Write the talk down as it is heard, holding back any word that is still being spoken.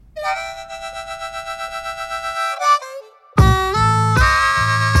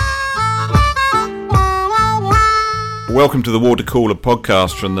Welcome to the Water Cooler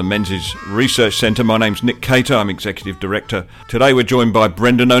podcast from the Menzies Research Centre. My name's Nick Cater, I'm Executive Director. Today we're joined by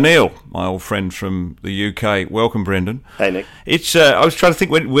Brendan O'Neill, my old friend from the UK. Welcome, Brendan. Hey, Nick. It's I was trying to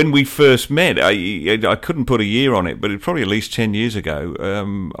think when we first met. I couldn't put a year on it, but it's probably at least 10 years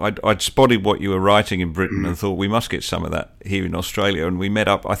ago. I'd spotted what you were writing in Britain and thought we must get some of that here in Australia. And we met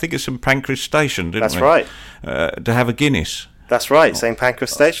up, I think it's in Pancras Station, didn't we? That's right. To have a Guinness. That's right, St Pancras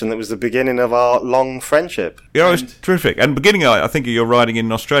Station. That was the beginning of our long friendship. Yeah, it was terrific. And beginning, I think of your writing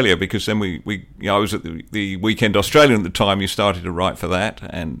in Australia, because then I was at the Weekend Australian at the time. You started to write for that,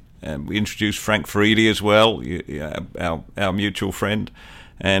 and we introduced Frank Faridy as well, our mutual friend.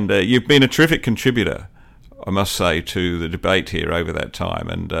 And you've been a terrific contributor, I must say, to the debate here over that time.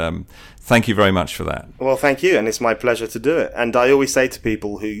 And thank you very much for that. Well, thank you, and it's my pleasure to do it. And I always say to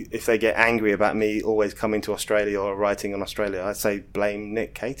people who, if they get angry about me always coming to Australia or writing on Australia, I say blame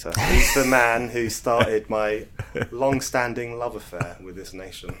Nick Cater. He's the man who started my long-standing love affair with this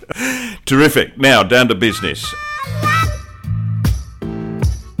nation. Terrific. Now, down to business.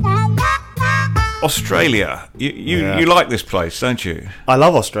 Australia. You like this place, don't you? I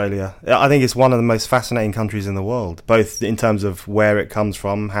love Australia. I think it's one of the most fascinating countries in the world, both in terms of where it comes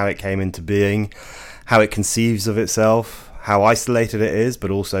from, how it came into being, how it conceives of itself, how isolated it is, but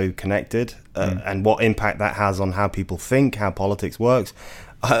also connected, and what impact that has on how people think, how politics works.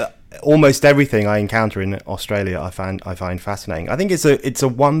 Almost everything I encounter in Australia I find fascinating. I think it's a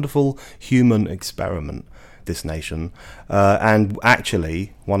wonderful human experiment, this nation, and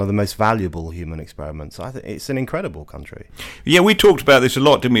actually one of the most valuable human experiments. I think it's an incredible country. Yeah, we talked about this a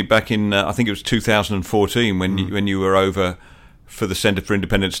lot, didn't we, back in, I think it was 2014, when you were over for the Centre for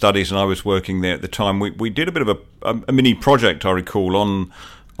Independent Studies and I was working there at the time. We did a bit of a mini project, I recall, on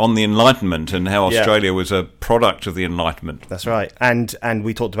the Enlightenment and how Australia was a product of the Enlightenment. That's right. And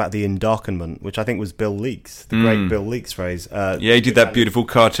we talked about the Endarkenment, which I think was Bill Leakes, the great Bill Leakes phrase. He did that beautiful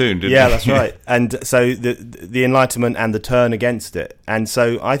cartoon, didn't he? Yeah, that's right. And so the Enlightenment and the turn against it. And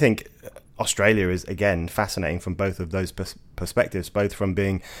so I think Australia is, again, fascinating from both of those perspectives, both from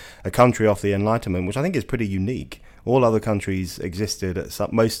being a country off the Enlightenment, which I think is pretty unique. All other countries existed,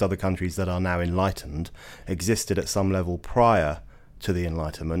 most other countries that are now enlightened existed at some level prior to the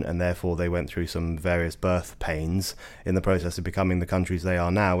Enlightenment, and therefore they went through some various birth pains in the process of becoming the countries they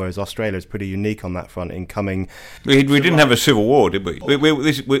are now, whereas Australia is pretty unique on that front in coming... We didn't have a civil war, did we?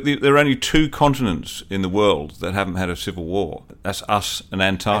 There are only two continents in the world that haven't had a civil war. That's us and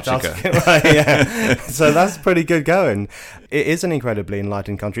Antarctica. Right, yeah. So that's pretty good going. It is an incredibly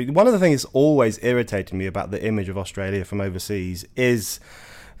enlightened country. One of the things that's always irritated me about the image of Australia from overseas is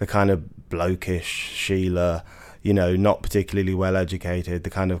the kind of blokish Sheila, not particularly well educated, the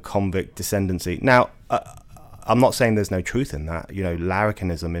kind of convict descendancy. Now, I'm not saying there's no truth in that.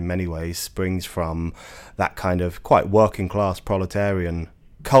 Larrikinism in many ways springs from that kind of quite working class proletarian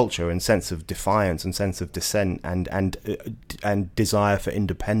culture and sense of defiance and sense of dissent and desire for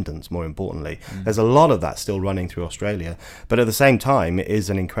independence, more importantly. There's a lot of that still running through Australia, but at the same time it is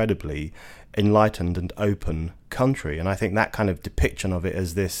an incredibly enlightened and open country, and I think that kind of depiction of it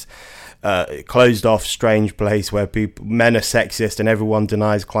as this closed off strange place where men are sexist and everyone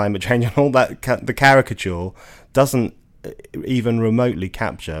denies climate change and all that, the caricature doesn't even remotely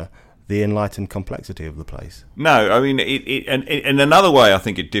capture the enlightened complexity of the place. No, I mean, and another way I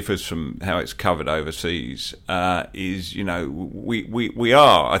think it differs from how it's covered overseas is, we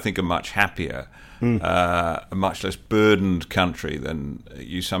are, I think, a much happier, a much less burdened country than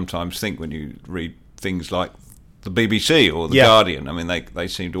you sometimes think when you read things like the BBC or the Guardian. I mean, they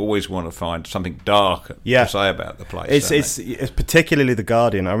seem to always want to find something dark to say about the place. It's particularly the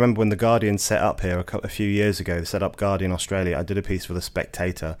Guardian. I remember when the Guardian set up here a few years ago. They set up Guardian Australia. I did a piece for the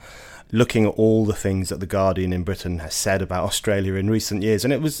Spectator, looking at all the things that the Guardian in Britain has said about Australia in recent years,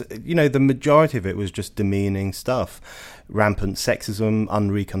 and it was, the majority of it was just demeaning stuff. Rampant sexism,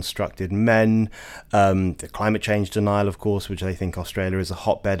 unreconstructed men, the climate change denial, of course, which they think Australia is a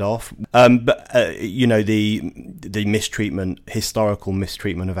hotbed of. But the mistreatment, historical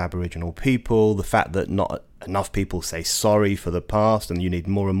mistreatment of Aboriginal people, the fact that not enough people say sorry for the past, and you need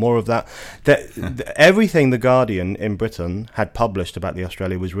more and more of that. Everything the Guardian in Britain had published about the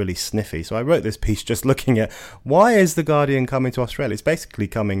Australia was really sniffy. So I wrote this piece just looking at why is the Guardian coming to Australia? It's basically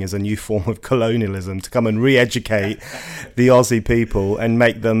coming as a new form of colonialism to come and re-educate the Aussie people and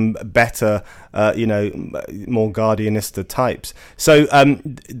make them better, more Guardianista types. So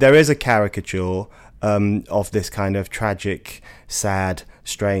there is a caricature of this kind of tragic, sad,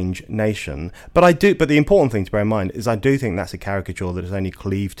 strange nation. But the important thing to bear in mind is I do think that's a caricature that is only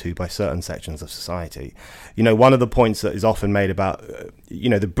cleaved to by certain sections of society. One of the points that is often made about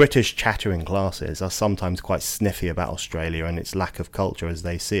the British chattering classes are sometimes quite sniffy about Australia and its lack of culture as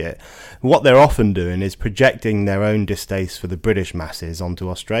they see it. What they're often doing is projecting their own distaste for the British masses onto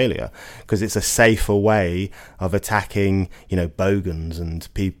Australia, because it's a safer way of attacking, bogans and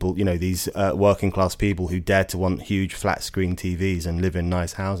people, these working class people who dare to want huge flat screen TVs and live in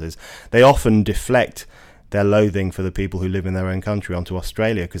nice houses. They often deflect their loathing for the people who live in their own country onto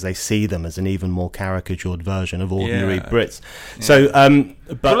Australia, because they see them as an even more caricatured version of ordinary Brits. Yeah. So,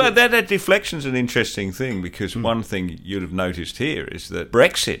 but that deflection's an interesting thing, because one thing you'd have noticed here is that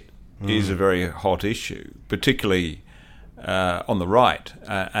Brexit is a very hot issue, particularly on the right,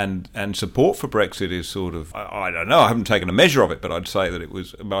 and support for Brexit is sort of, I don't know, I haven't taken a measure of it, but I'd say that it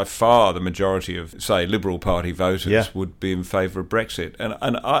was by far the majority of, say, Liberal Party voters would be in favour of Brexit.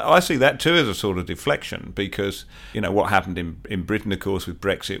 And I see that too as a sort of deflection, because, what happened in Britain, of course, with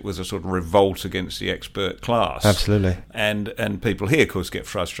Brexit was a sort of revolt against the expert class. Absolutely. And people here, of course, get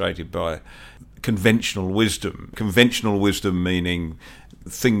frustrated by conventional wisdom meaning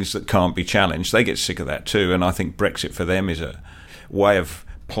things that can't be challenged. They get sick of that too, and I think Brexit for them is a way of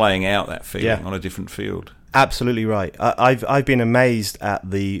playing out that feeling on a different field. Absolutely right. I've been amazed at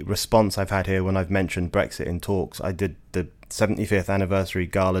the response I've had here when I've mentioned Brexit in talks. I did the 75th anniversary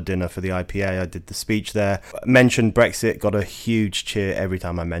gala dinner for the IPA. I did the speech there. Mentioned Brexit, got a huge cheer every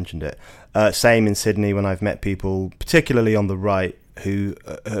time I mentioned it. Same in Sydney when I've met people, particularly on the right, who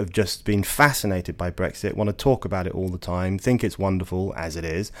have just been fascinated by Brexit, want to talk about it all the time, think it's wonderful, as it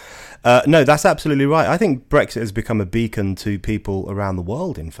is. No, that's absolutely right. I think Brexit has become a beacon to people around the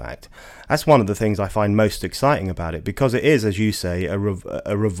world, in fact. That's one of the things I find most exciting about it, because it is, as you say, a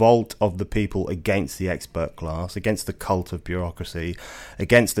revolt of the people against the expert class, against the cult of bureaucracy,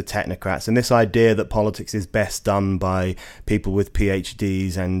 against the technocrats, and this idea that politics is best done by people with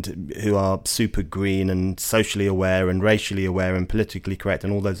PhDs and who are super green and socially aware and racially aware and politically correct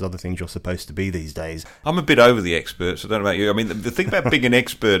and all those other things you're supposed to be these days. I'm a bit over the experts. I don't know about you. I mean, the thing about being an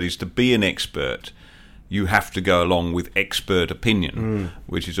expert is, to be an expert, you have to go along with expert opinion,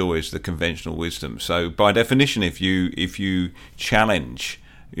 which is always the conventional wisdom. So by definition, if you challenge,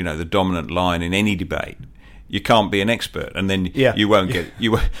 the dominant line in any debate, you can't be an expert, and then you won't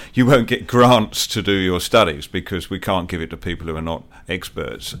get grants to do your studies, because we can't give it to people who are not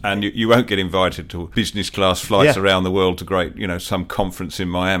experts, and you won't get invited to business class flights around the world to some conference in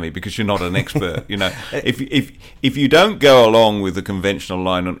Miami, because you're not an expert. If you don't go along with the conventional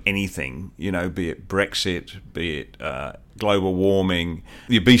line on anything, be it Brexit, be it global warming,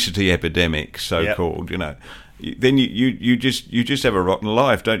 the obesity epidemic, so-called, then you just have a rotten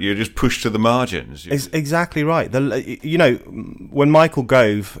life, don't you? You're just pushed to the margins. Exactly right. When Michael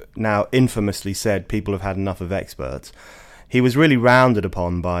Gove now infamously said people have had enough of experts, he was really rounded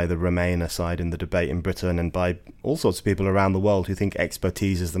upon by the Remainer side in the debate in Britain, and by all sorts of people around the world who think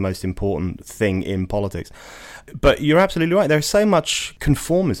expertise is the most important thing in politics. But you're absolutely right. There's so much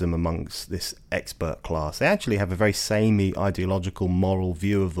conformism amongst this expert class. They actually have a very samey ideological, moral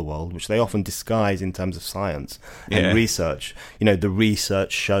view of the world, which they often disguise in terms of science and research. The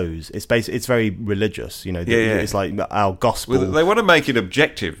research shows it's very religious. It's like our gospel. Well, they want to make it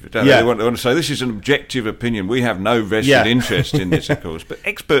objective, don't they? They want to say this is an objective opinion. We have no vested interest in this, of course. But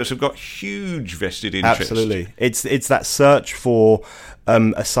experts have got huge vested interest. Absolutely, it's that search for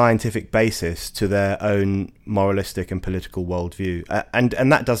a scientific basis to their own moralistic and political worldview,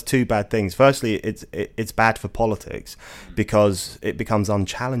 and that does two bad things. Firstly, it's bad for politics, because it becomes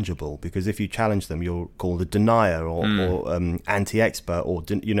unchallengeable. Because if you challenge them, you're called a denier or anti-expert, or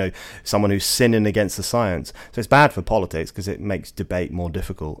someone who's sinning against the science. So it's bad for politics because it makes debate more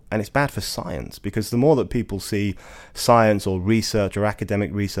difficult, and it's bad for science, because the more that people see science or research or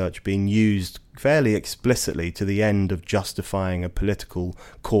academic research being used fairly explicitly to the end of justifying a political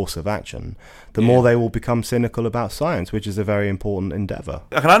course of action, the more they will become cynical about science, which is a very important endeavour.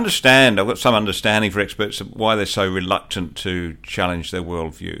 I can understand, I've got some understanding for experts of why they're so reluctant to challenge their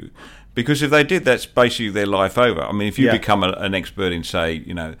worldview. Because if they did, that's basically their life over. I mean, if you become an expert in, say,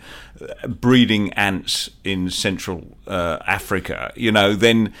 breeding ants in Central Africa,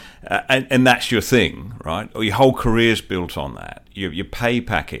 then and that's your thing, right? Or your whole career's built on that. Your pay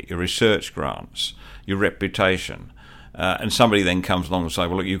packet, your research grants, your reputation, and somebody then comes along and say,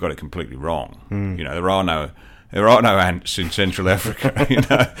 "Well, look, you've got it completely wrong. There are no ants in Central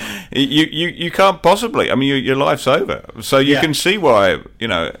Africa. You can't possibly. I mean, your life's over. So you can see why.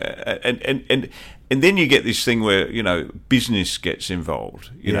 And then you get this thing where business gets involved.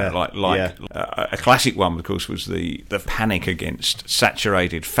 A classic one, of course, was the panic against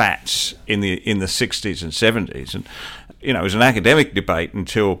saturated fats in the 60s and 70s, and it was an academic debate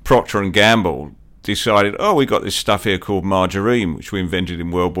until Procter and Gamble decided, oh, we got this stuff here called margarine, which we invented in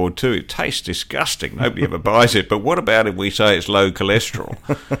World War II. It tastes disgusting. Nobody ever buys it. But what about if we say it's low cholesterol?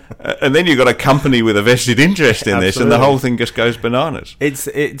 And then you've got a company with a vested interest in this, and the whole thing just goes bananas.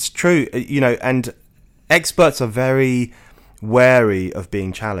 It's true, and experts are very wary of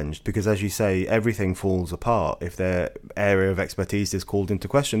being challenged because, as you say, everything falls apart if their area of expertise is called into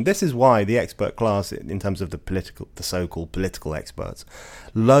question. This is why the expert class, in terms of the so-called political experts,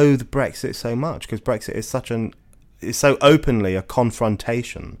 loathe Brexit so much, because Brexit is so openly a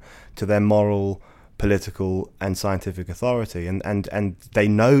confrontation to their moral, political and scientific authority, and they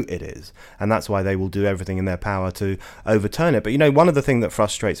know it is, and that's why they will do everything in their power to overturn it. But one of the things that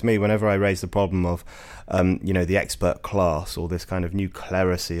frustrates me whenever I raise the problem of the expert class, or this kind of new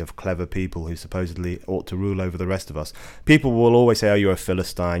clerisy of clever people who supposedly ought to rule over the rest of us, people will always say, oh, you're a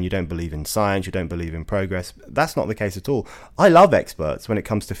Philistine, you don't believe in science, you don't believe in progress. That's not the case at all. I love experts when it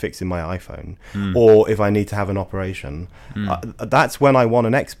comes to fixing my iPhone, or if I need to have an operation. That's when I want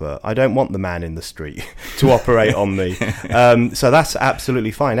an expert. I don't want the man in the street to operate on me. So that's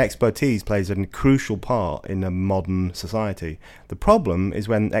absolutely fine. Expertise plays a crucial part in a modern society. The problem is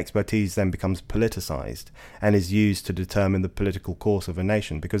when expertise then becomes politicized and is used to determine the political course of a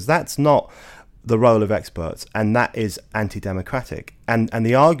nation, because that's not the role of experts, and that is anti-democratic. And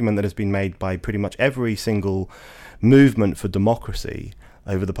the argument that has been made by pretty much every single movement for democracy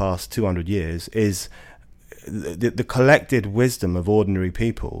over the past 200 years is the collected wisdom of ordinary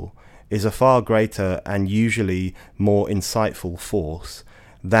people is a far greater and usually more insightful force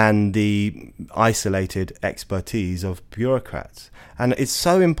than the isolated expertise of bureaucrats. And it's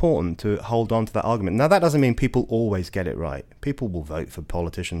so important to hold on to that argument. Now, that doesn't mean people always get it right. People will vote for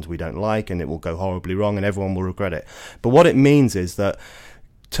politicians we don't like, and it will go horribly wrong, and everyone will regret it. But what it means is that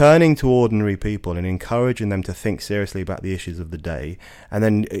turning to ordinary people and encouraging them to think seriously about the issues of the day, and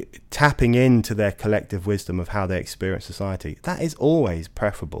then tapping into their collective wisdom of how they experience society, that is always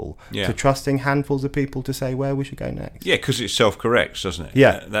preferable to trusting handfuls of people to say where we should go next. Yeah, because it self-corrects, doesn't it?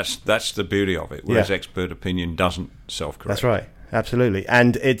 Yeah. That's the beauty of it, whereas expert opinion doesn't self-correct. That's right, absolutely.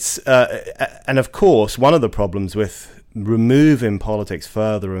 And it's and of course, one of the problems with removing politics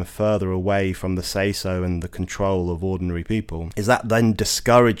further and further away from the say-so and the control of ordinary people is that then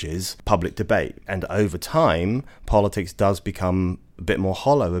discourages public debate, and over time politics does become a bit more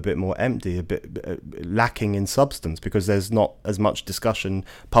hollow, a bit more empty, a bit lacking in substance, because there's not as much discussion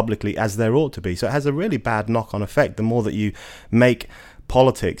publicly as there ought to be. So it has a really bad knock-on effect the more that you make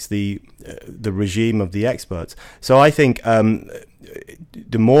politics the regime of the experts. So I think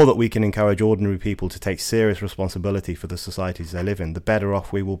the more that we can encourage ordinary people to take serious responsibility for the societies they live in, the better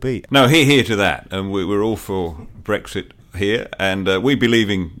off we will be. No, hear to that. And we're all for Brexit here, and we believe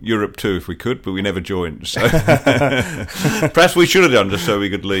in Europe too if we could, but we never joined. So perhaps we should have done, just so we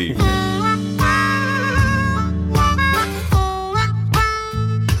could leave.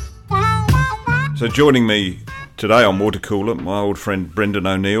 So joining me today on Water Cooler, my old friend Brendan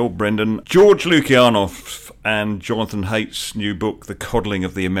O'Neill. Brendan, George Lukianoff and Jonathan Haidt's new book, The Coddling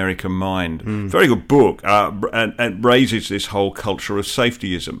of the American Mind. Very good book, and raises this whole culture of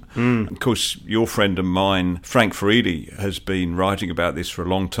safetyism. Of course, your friend and mine, Frank Furedi, has been writing about this for a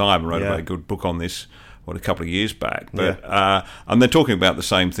long time, wrote a very good book on this a couple of years back. But and they're talking about the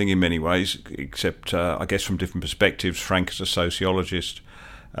same thing in many ways, except I guess from different perspectives. Frank is a sociologist,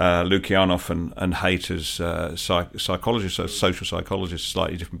 Lukianoff and Haidt as psychologists, so social psychologists,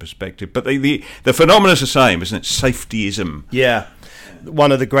 slightly different perspective. But the phenomena's the same, isn't it? Safetyism. Yeah.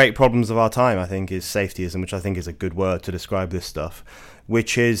 One of the great problems of our time, I think, is safetyism, which I think is a good word to describe this stuff,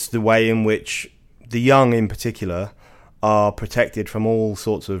 which is the way in which the young in particular are protected from all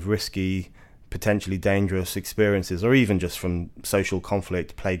sorts of risky, potentially dangerous experiences, or even just from social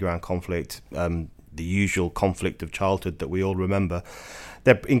conflict, playground conflict, the usual conflict of childhood that we all remember.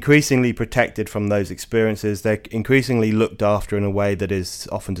 They're increasingly protected from those experiences. They're increasingly looked after in a way that is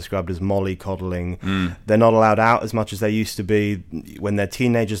often described as mollycoddling. They're not allowed out as much as they used to be. When they're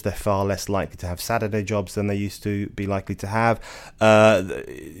teenagers, they're far less likely to have Saturday jobs than they used to be likely to have.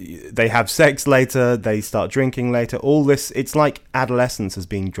 They have sex later. They start drinking later. All this, it's like adolescence has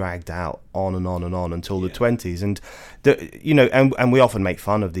been dragged out on and on and on until the 20s. And and we often make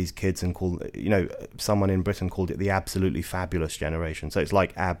fun of these kids and call, someone in Britain called it the absolutely fabulous generation. So it's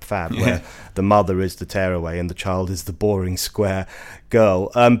like ab fab, where the mother is the tearaway and the child is the boring square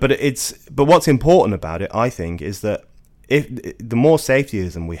girl. But what's important about it, I think, is that if the more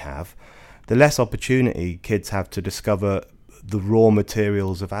safetyism we have, the less opportunity kids have to discover the raw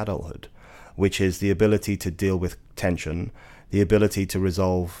materials of adulthood, which is the ability to deal with tension, the ability to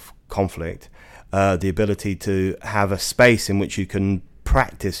resolve conflict, the ability to have a space in which you can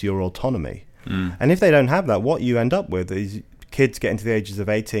practice your autonomy. And if they don't have that, what you end up with is kids getting to the ages of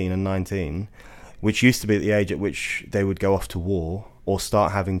 18 and 19, which used to be the age at which they would go off to war or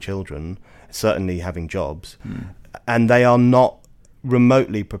start having children, certainly having jobs, and they are not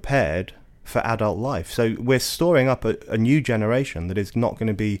remotely prepared for adult life. So we're storing up a new generation that is not going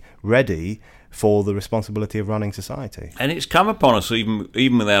to be ready for the responsibility of running society. And it's come upon us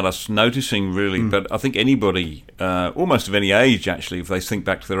even without us noticing, really. But I think anybody, almost of any age, actually, if they think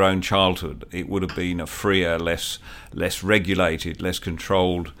back to their own childhood, it would have been a freer, less regulated, less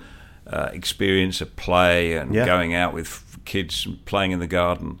controlled experience of play and going out with kids and playing in the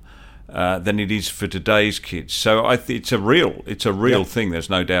garden than it is for today's kids. So it's a real thing. There's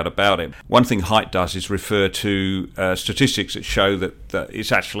no doubt about it. One thing Height does is refer to statistics that show that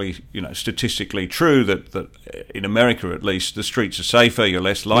it's actually, statistically true that in America at least the streets are safer. You're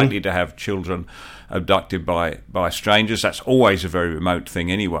less likely to have children abducted by strangers. That's always a very remote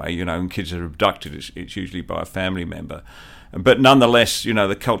thing anyway. When kids are abducted, it's usually by a family member. But nonetheless,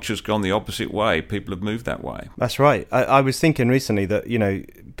 the culture's gone the opposite way. People have moved that way. That's right. I was thinking recently that,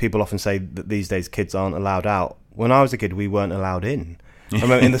 people often say that these days kids aren't allowed out. When I was a kid, we weren't allowed in. I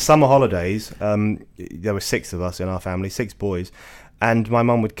remember in the summer holidays, there were 6 of us in our family, 6 boys, and my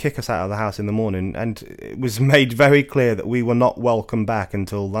mum would kick us out of the house in the morning, and it was made very clear that we were not welcome back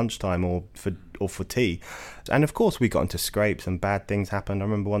until lunchtime or for tea. And of course we got into scrapes and bad things happened. I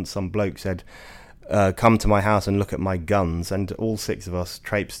remember once some bloke said, come to my house and look at my guns, and all 6 of us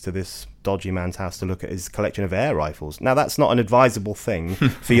traipsed to this dodgy man's house to look at his collection of air rifles. Now that's not an advisable thing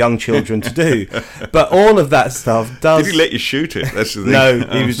for young children to do, but all of that stuff does... Did he let you shoot it? That's the thing. No,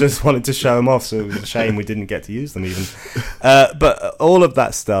 he was just wanted to show them off, so it was a shame we didn't get to use them even. But all of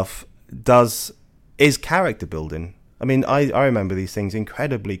that stuff is character building. I mean, I remember these things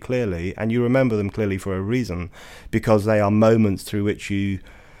incredibly clearly, and you remember them clearly for a reason, because they are moments through which you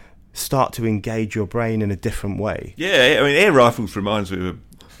start to engage your brain in a different way. Yeah, I mean, air rifles reminds me of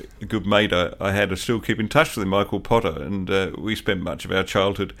a good mate I had. I still keep in touch with him, Michael Potter, and we spent much of our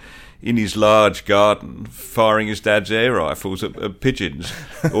childhood in his large garden firing his dad's air rifles at pigeons,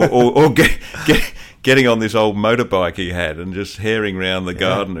 or getting on this old motorbike he had and just herring around the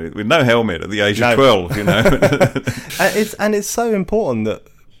garden with no helmet at the age of 12, It's so important that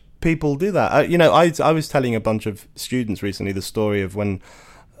people do that. I was telling a bunch of students recently the story of when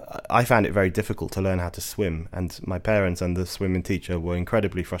I found it very difficult to learn how to swim, and my parents and the swimming teacher were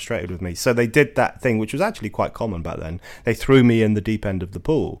incredibly frustrated with me. So they did that thing, which was actually quite common back then. They threw me in the deep end of the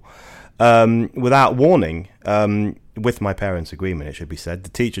pool without warning, with my parents' agreement, it should be said. The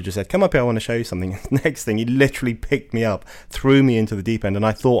teacher just said, come up here, I want to show you something. Next thing, he literally picked me up, threw me into the deep end, and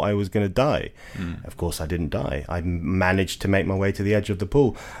I thought I was going to die. Of course, I didn't die. I managed to make my way to the edge of the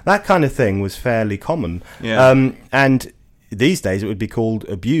pool. That kind of thing was fairly common. Yeah. And these days it would be called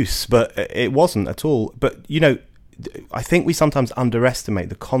abuse, but it wasn't at all. But, I think we sometimes underestimate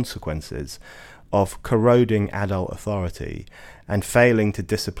the consequences of corroding adult authority and failing to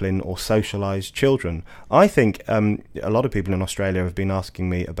discipline or socialise children. I think a lot of people in Australia have been asking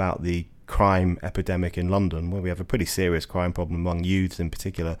me about the crime epidemic in London, where we have a pretty serious crime problem among youths in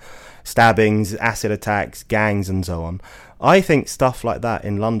particular. Stabbings, acid attacks, gangs and so on. I think stuff like that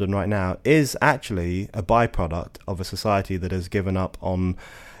in London right now is actually a byproduct of a society that has given up on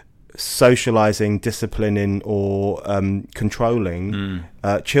socialising, disciplining or controlling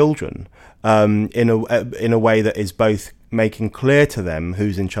children in a way that is both making clear to them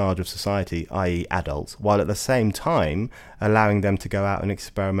who's in charge of society, i.e. adults, while at the same time allowing them to go out and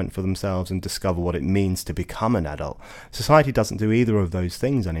experiment for themselves and discover what it means to become an adult. Society doesn't do either of those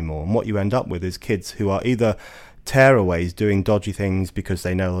things anymore, and what you end up with is kids who are either tearaways doing dodgy things because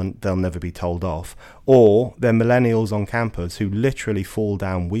they know they'll never be told off, or they're millennials on campus who literally fall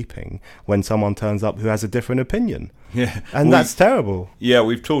down weeping when someone turns up who has a different opinion. Yeah, and that's terrible. Yeah,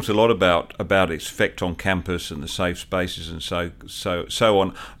 we've talked a lot about its effect on campus and the safe spaces and so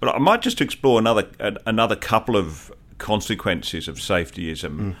on. But I might just explore another couple of consequences of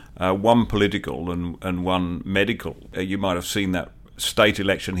safetyism. One political and one medical. You might have seen that state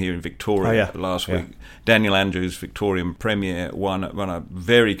election here in Victoria last week. Daniel Andrews, Victorian Premier, won a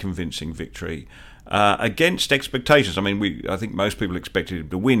very convincing victory against expectations. I mean, I think most people expected him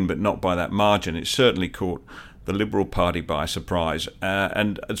to win, but not by that margin. It certainly caught the Liberal Party by surprise.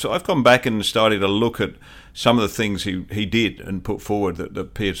 And so I've gone back and started to look at some of the things he did and put forward that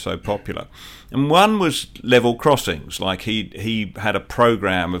appeared so popular. And one was level crossings. Like he had a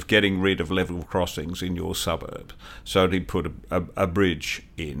program of getting rid of level crossings in your suburb. So he'd put a bridge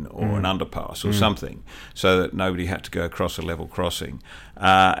in or an underpass or something so that nobody had to go across a level crossing.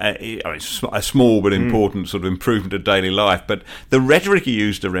 It's a small but important sort of improvement of daily life. But the rhetoric he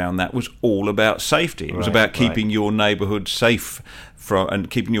used around that was all about safety. It was about keeping your neighbourhood safe and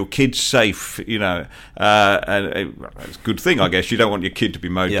keeping your kids safe, and it's a good thing, I guess. You don't want your kid to be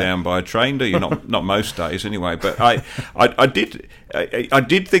mowed down by a train, do you? Not most days, anyway. But I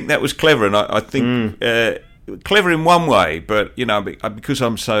did think that was clever, and I think clever in one way. But because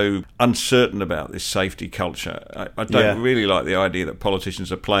I'm so uncertain about this safety culture, I don't really like the idea that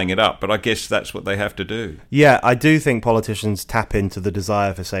politicians are playing it up. But I guess that's what they have to do. Yeah, I do think politicians tap into the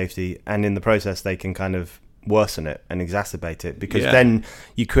desire for safety, and in the process, they can kind of worsen it and exacerbate it, because then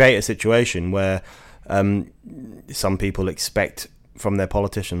you create a situation where some people expect from their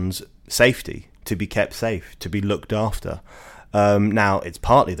politicians safety, to be kept safe, to be looked after. Now, it's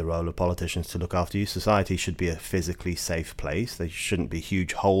partly the role of politicians to look after you. Society should be a physically safe place. There shouldn't be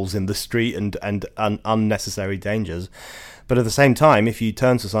huge holes in the street and unnecessary dangers. But at the same time, if you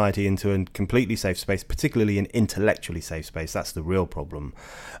turn society into a completely safe space, particularly an intellectually safe space, that's the real problem,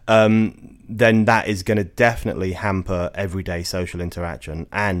 then that is going to definitely hamper everyday social interaction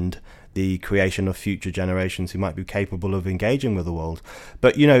and the creation of future generations who might be capable of engaging with the world.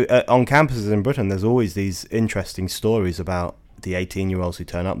 But, on campuses in Britain, there's always these interesting stories about the 18-year-olds who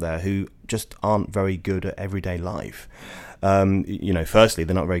turn up there who just aren't very good at everyday life. Firstly,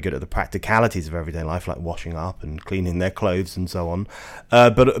 they're not very good at the practicalities of everyday life, like washing up and cleaning their clothes and so on.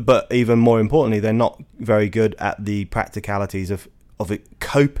 But even more importantly, they're not very good at the practicalities of it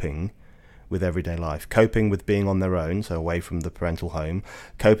coping with everyday life, coping with being on their own, so away from the parental home,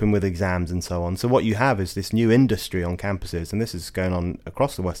 coping with exams and so on. So what you have is this new industry on campuses, and this is going on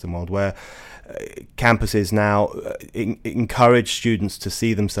across the Western world, where campuses now encourage students to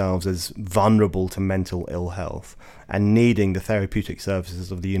see themselves as vulnerable to mental ill health and needing the therapeutic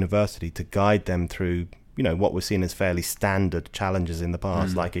services of the university to guide them through what was seen as fairly standard challenges in the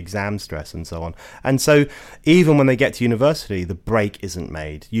past, like exam stress and so on. And so even when they get to university, the break isn't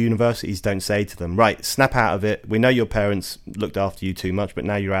made. Universities don't say to them, right, snap out of it. We know your parents looked after you too much, but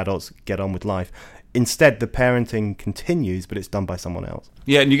now you're adults, get on with life. Instead, the parenting continues, but it's done by someone else.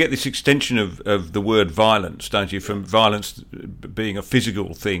 Yeah, and you get this extension of the word violence, don't you? From violence being a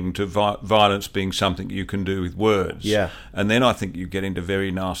physical thing to violence being something you can do with words. Yeah. And then I think you get into very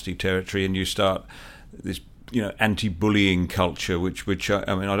nasty territory and you start this anti-bullying culture, which I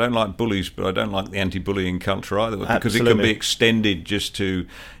don't like bullies, but I don't like the anti-bullying culture either, because it can be extended just to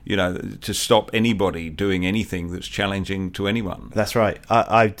to stop anybody doing anything that's challenging to anyone. That's right.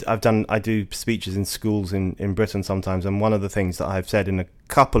 I do speeches in schools in Britain sometimes, and one of the things that I've said in a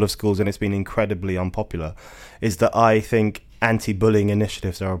couple of schools, and it's been incredibly unpopular, is that I think anti-bullying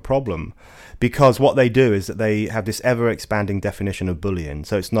initiatives are a problem, because what they do is that they have this ever-expanding definition of bullying.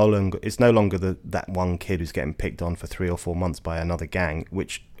 So it's no longer that one kid who's getting picked on for 3 or 4 months by another gang,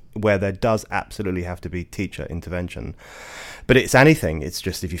 where there does absolutely have to be teacher intervention. But it's anything. It's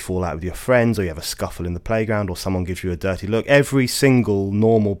just if you fall out with your friends, or you have a scuffle in the playground, or someone gives you a dirty look. Every single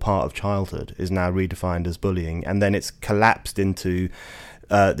normal part of childhood is now redefined as bullying, and then it's collapsed into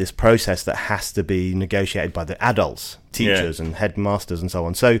this process that has to be negotiated by the adults, teachers and headmasters and so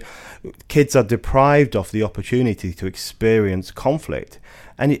on. So kids are deprived of the opportunity to experience conflict.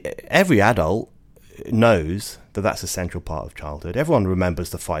 And every adult knows that that's a central part of childhood. Everyone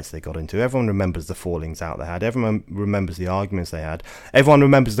remembers the fights they got into. Everyone remembers the fallings out they had. Everyone remembers the arguments they had. Everyone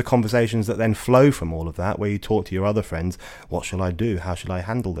remembers the conversations that then flow from all of that, where you talk to your other friends, what shall I do? How shall I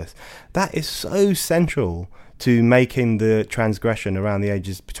handle this? That is so central to making the transgression around the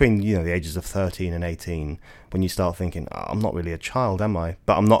ages, between the ages of 13 and 18, when you start thinking, I'm not really a child, am I?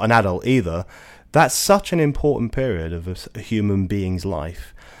 But I'm not an adult either. That's such an important period of a human being's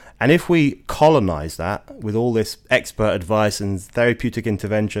life. And if we colonize that with all this expert advice and therapeutic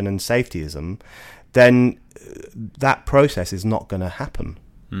intervention and safetyism, then that process is not going to happen.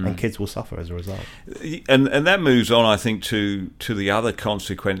 And kids will suffer as a result. And that moves on, I think, to the other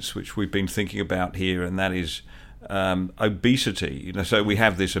consequence which we've been thinking about here, and that is obesity. So we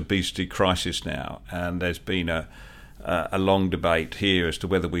have this obesity crisis now, and there's been a long debate here as to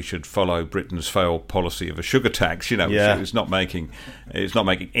whether we should follow Britain's failed policy of a sugar tax. It's not making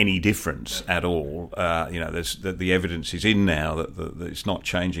any difference at all. The evidence is in now that it's not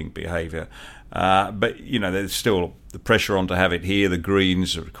changing behaviour. But there's still the pressure on to have it here. The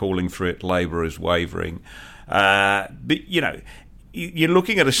Greens are calling for it. Labour is wavering. But you're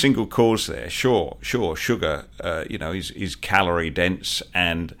looking at a single cause there. Sure, sugar, is calorie dense,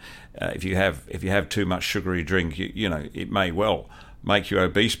 and if you have too much sugary drink, it may well make you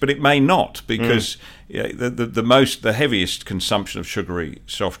obese, but it may not, because the heaviest consumption of sugary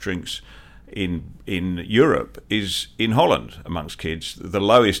soft drinks in Europe is in Holland amongst kids. The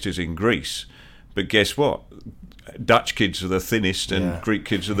lowest is in Greece, but guess what? Dutch kids are the thinnest and Greek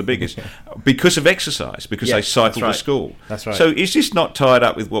kids are the biggest because of exercise, because they cycle to school. That's right. So is this not tied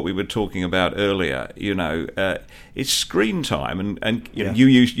up with what we were talking about earlier? It's screen time, and you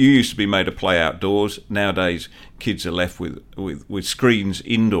used to be made to play outdoors. Nowadays, kids are left with screens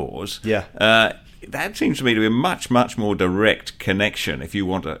indoors. Yeah. That seems to me to be a much, much more direct connection if you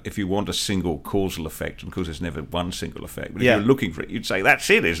want a single causal effect. And of course, there's never one single effect. But if you're looking for it, you'd say that's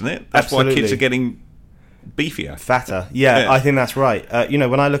it, isn't it? That's Absolutely. why kids are getting beefier, fatter. Yeah, I think that's right.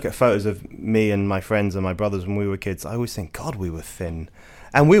 When I look at photos of me and my friends and my brothers when we were kids, I always think, God, we were thin,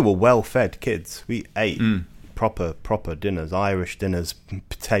 and we were well-fed kids. We ate proper dinners, Irish dinners,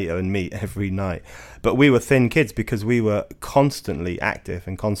 potato and meat every night. But we were thin kids because we were constantly active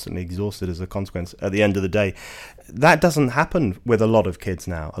and constantly exhausted as a consequence at the end of the day. That doesn't happen with a lot of kids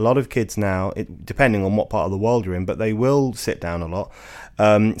now. A lot of kids now, depending on what part of the world you're in, but they will sit down a lot.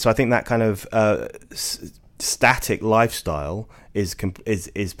 So I think that kind of static lifestyle is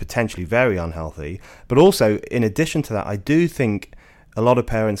potentially very unhealthy. But also, in addition to that, I do think a lot of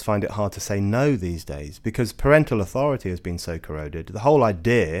parents find it hard to say no these days because parental authority has been so corroded. The whole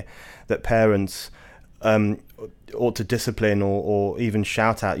idea that parents ought to discipline or even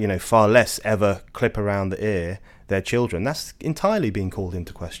shout out, far less ever clip around the ear their children, that's entirely being called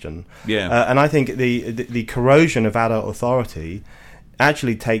into question. Yeah. And I think the corrosion of adult authority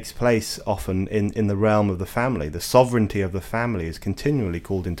actually takes place often in the realm of the family. The sovereignty of the family is continually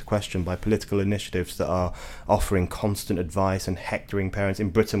called into question by political initiatives that are offering constant advice and hectoring parents.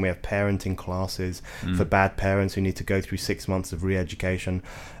 In Britain, we have parenting classes for bad parents who need to go through 6 months of re-education.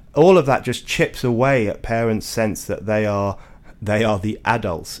 All of that just chips away at parents' sense that they are the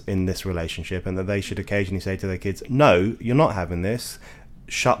adults in this relationship and that they should occasionally say to their kids, no, you're not having this.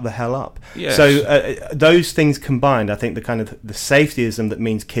 Shut the hell up. Yes. So those things combined, I think the kind of the safetyism that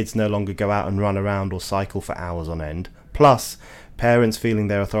means kids no longer go out and run around or cycle for hours on end, plus parents feeling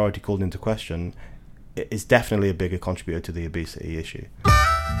their authority called into question, is definitely a bigger contributor to the obesity issue.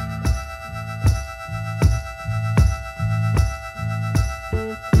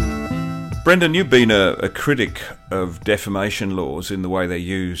 Brendan, you've been a critic of defamation laws in the way they're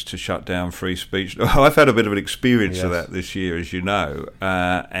used to shut down free speech. I've had a bit of an experience of that this year, as you know,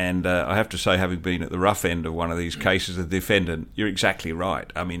 and I have to say, having been at the rough end of one of these cases, the defendant, you're exactly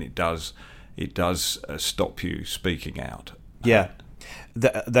right. I mean, it does stop you speaking out. Yeah,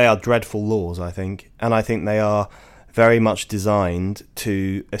 they are dreadful laws, I think, and I think they are very much designed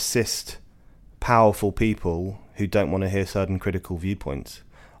to assist powerful people who don't want to hear certain critical viewpoints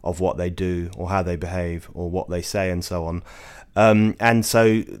of what they do or how they behave or what they say and so on. And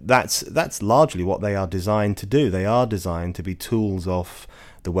so that's largely what they are designed to do. They are designed to be tools of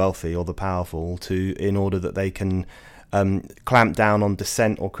the wealthy or the powerful in order that they can clamp down on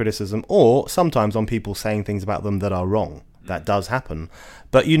dissent or criticism, or sometimes on people saying things about them that are wrong. That does happen.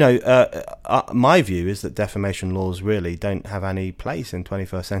 But, my view is that defamation laws really don't have any place in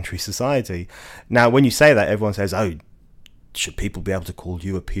 21st century society. Now, when you say that, everyone says, oh, should people be able to call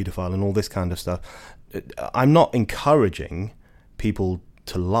you a paedophile and all this kind of stuff? I'm not encouraging people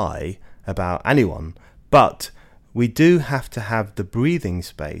to lie about anyone, but we do have to have the breathing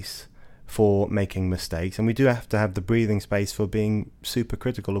space for making mistakes, and we do have to have the breathing space for being super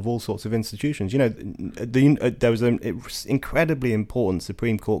critical of all sorts of institutions. There was an incredibly important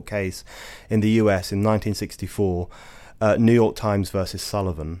Supreme Court case in the US in 1964, New York Times versus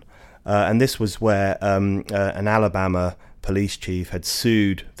Sullivan, and this was where an Alabama police chief had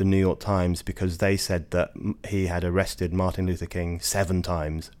sued the New York Times because they said that he had arrested Martin Luther King 7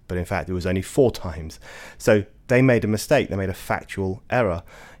 times, but in fact it was only 4 times. So they made a mistake, they made a factual error.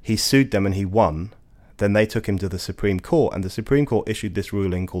 He sued them and he won. Then they took him to the Supreme Court, and the Supreme Court issued this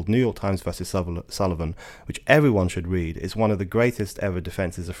ruling called New York Times versus Sullivan, which everyone should read. It's one of the greatest ever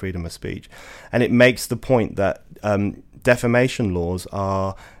defenses of freedom of speech. And it makes the point that defamation laws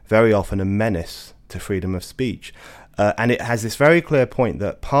are very often a menace to freedom of speech. And it has this very clear point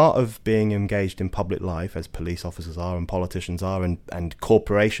that part of being engaged in public life, as police officers are and politicians are and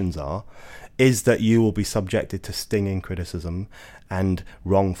corporations are, is that you will be subjected to stinging criticism and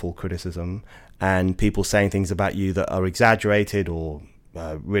wrongful criticism and people saying things about you that are exaggerated or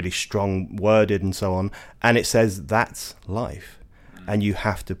really strong-worded and so on. And it says that's life. and you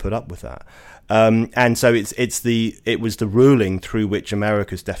have to put up with that. And so it was the ruling through which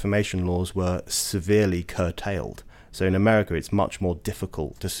America's defamation laws were severely curtailed. So in America, it's much more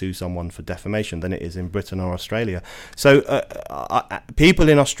difficult to sue someone for defamation than it is in Britain or Australia. So people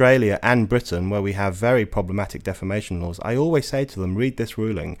in Australia and Britain, where we have very problematic defamation laws, I always say to them, read this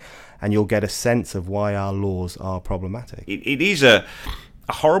ruling, and you'll get a sense of why our laws are problematic. It is a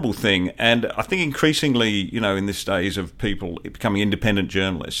horrible thing, and I think increasingly, in this days of people becoming independent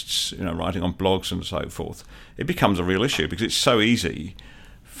journalists, writing on blogs and so forth, it becomes a real issue because it's so easy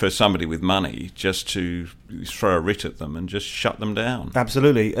for somebody with money just to throw a writ at them and just shut them down.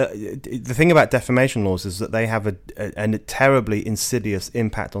 Absolutely. The thing about defamation laws is that they have a terribly insidious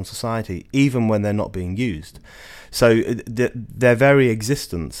impact on society, even when they're not being used. So their very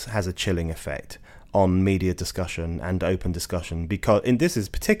existence has a chilling effect on media discussion and open discussion, and this is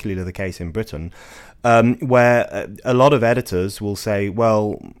particularly the case in Britain, where a lot of editors will say,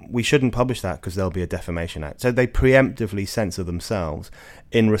 well, we shouldn't publish that because there'll be a defamation act. So they preemptively censor themselves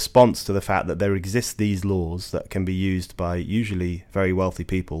in response to the fact that there exist these laws that can be used by usually very wealthy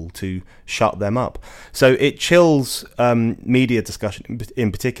people to shut them up. So it chills media discussion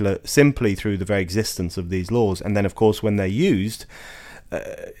in particular simply through the very existence of these laws. And then, of course, when they're used,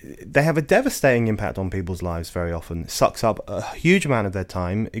 they have a devastating impact on people's lives very often. It sucks up a huge amount of their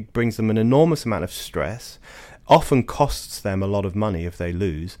time. It brings them an enormous amount of stress, often costs them a lot of money if they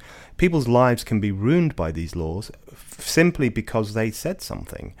lose. People's lives can be ruined by these laws simply because they said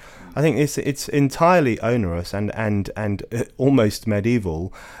something. I think it's entirely onerous and almost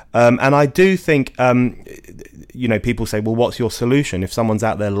medieval. And I do think, people say, well, what's your solution if someone's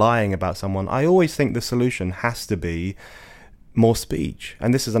out there lying about someone? I always think the solution has to be more speech.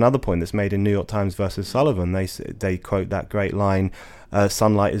 And this is another point that's made in New York Times versus Sullivan. They quote that great line,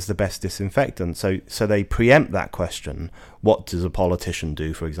 sunlight is the best disinfectant. So they preempt that question. What does a politician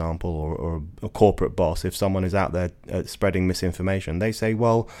do, for example, or a corporate boss, if someone is out there spreading misinformation? They say,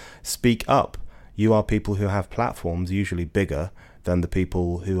 well, speak up. You are people who have platforms, usually bigger than the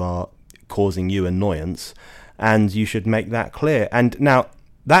people who are causing you annoyance, and you should make that clear. And now,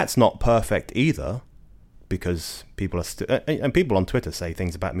 that's not perfect either, because people are and people on Twitter say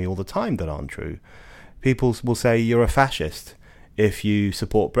things about me all the time that aren't true. People will say you're a fascist if you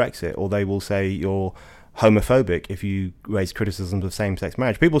support Brexit, or they will say you're homophobic if you raise criticisms of same-sex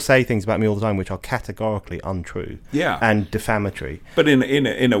marriage. People say things about me all the time which are categorically untrue and defamatory. But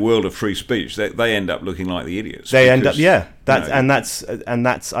in a world of free speech, they end up looking like the idiots. They end up,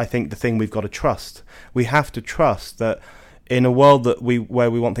 that's I think the thing we've got to trust. We have to trust that in a world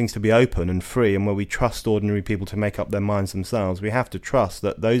where we want things to be open and free, and where we trust ordinary people to make up their minds themselves, we have to trust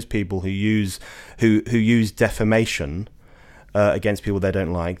that those people who use defamation against people they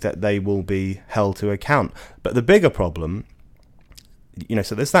don't like, that they will be held to account. But the bigger problem,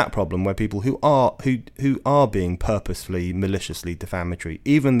 so there's that problem where people who are being purposefully, maliciously defamatory,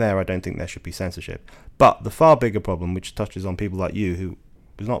 even there, I don't think there should be censorship. But the far bigger problem, which touches on people like you, who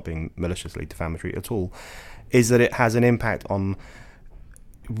was not being maliciously defamatory at all, is that it has an impact on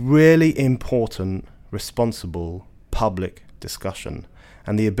really important, responsible public discussion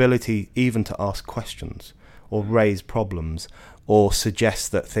and the ability even to ask questions or raise problems or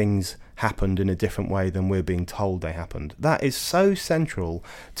suggest that things happened in a different way than we're being told they happened. That is so central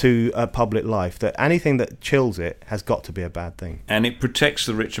to public life that anything that chills it has got to be a bad thing. And it protects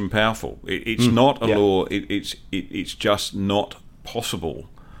the rich and powerful. It's not a law. It's just not possible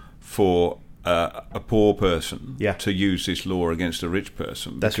for a poor person to use this law against a rich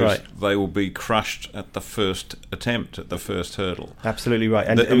person. That's right. They will be crushed at the first attempt, at the first hurdle. Absolutely right.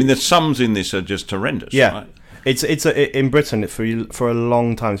 And the sums in this are just horrendous. Yeah, right? It's in Britain for a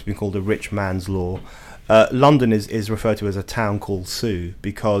long time it's been called a rich man's law. London is referred to as a town called Sue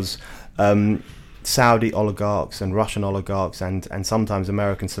because Saudi oligarchs and Russian oligarchs and sometimes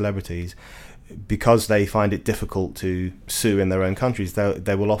American celebrities, because they find it difficult to sue in their own countries,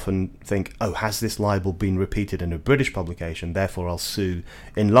 they will often think, oh, has this libel been repeated in a British publication, therefore I'll sue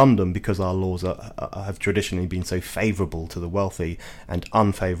in London because our laws have traditionally been so favourable to the wealthy and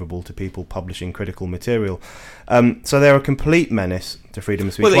unfavourable to people publishing critical material. So they're a complete menace to freedom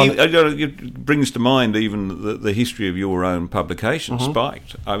of speech. Well, it brings to mind even the history of your own publication,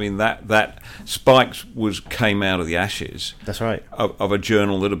 Spiked. I mean, that Spiked came out of the ashes. That's right. Of a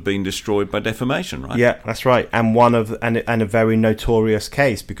journal that had been destroyed by defamation, right? Yeah, that's right. And a very notorious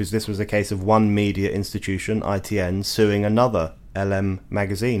case, because this was a case of one media institution, ITN, suing another, LM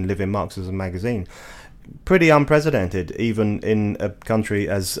magazine, Live in Marxism magazine. Pretty unprecedented, even in a country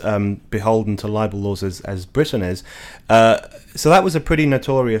as beholden to libel laws as Britain is. So that was a pretty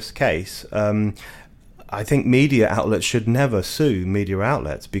notorious case. I think media outlets should never sue media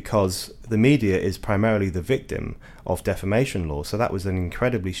outlets, because the media is primarily the victim of defamation law. So that was an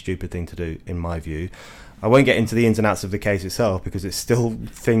incredibly stupid thing to do, in my view. I won't get into the ins and outs of the case itself, because it's still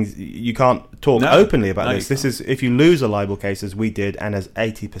things you can't talk openly about. This is, if you lose a libel case, as we did, and as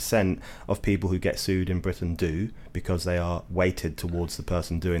 80% of people who get sued in Britain do, because they are weighted towards the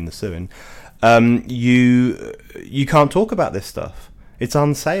person doing the suing, you can't talk about this stuff. It's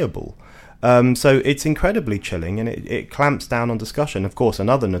unsayable. So it's incredibly chilling, and it clamps down on discussion. Of course,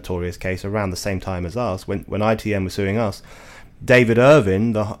 another notorious case around the same time as us, when ITN was suing us, David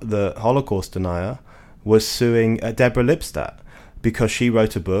Irvin, the Holocaust denier, was suing Deborah Lipstadt because she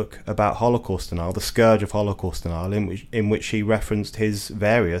wrote a book about Holocaust denial, the scourge of Holocaust denial, in which she referenced his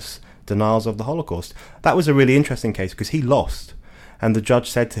various denials of the Holocaust. That was a really interesting case because he lost, and the judge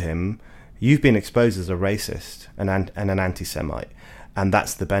said to him, "You've been exposed as a racist and an anti-Semite, and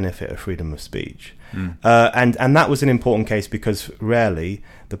that's the benefit of freedom of speech." And that was an important case because rarely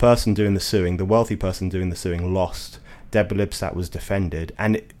the person doing the suing, the wealthy person doing the suing, lost. Deborah Lipstadt was defended,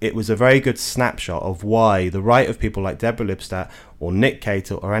 and it was a very good snapshot of why the right of people like Deborah Lipstadt or Nick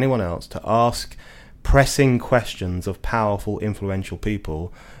Cater or anyone else to ask pressing questions of powerful, influential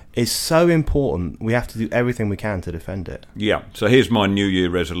people is so important. We have to do everything we can to defend it. Yeah, so here's my New Year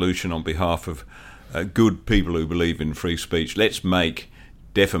resolution on behalf of good people who believe in free speech. Let's make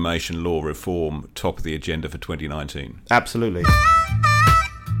defamation law reform top of the agenda for 2019. Absolutely.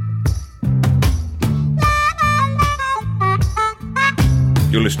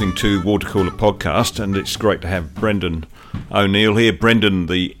 You're listening to Watercooler Podcast, and it's great to have Brendan O'Neill here. Brendan,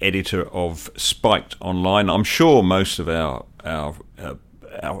 the editor of Spiked Online. I'm sure most of our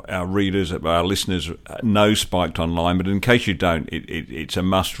readers, our listeners, know Spiked Online, but in case you don't, it's a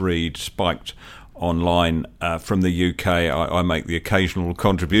must-read. Spiked Online from the UK. I make the occasional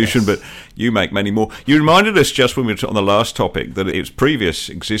contribution, yes, but you make many more. You reminded us just when we were on the last topic that its previous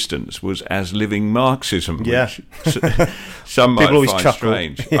existence was as living Marxism, yeah, which some might find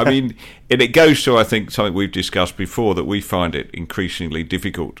strange. Yeah. I mean, and it goes to, I think, something we've discussed before, that we find it increasingly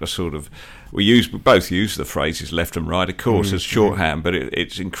difficult to sort of, we both use the phrases left and right, of course, as shorthand, but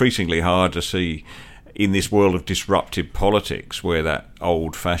it's increasingly hard to see in this world of disruptive politics where that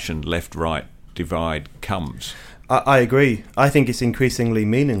old-fashioned left-right divide comes. I agree. I think it's increasingly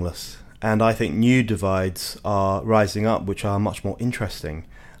meaningless, and I think new divides are rising up which are much more interesting.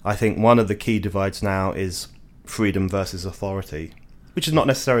 I think one of the key divides now is freedom versus authority, which is not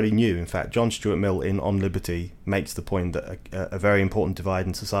necessarily new. In fact, John Stuart Mill in On Liberty makes the point that a very important divide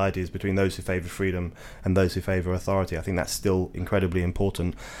in society is between those who favour freedom and those who favour authority. I think that's still incredibly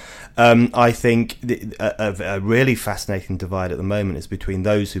important. I think a really fascinating divide at the moment is between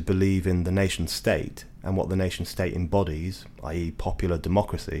those who believe in the nation state and what the nation state embodies, i.e. popular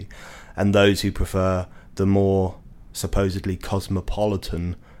democracy, and those who prefer the more supposedly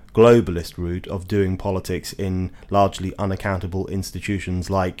cosmopolitan globalist route of doing politics in largely unaccountable institutions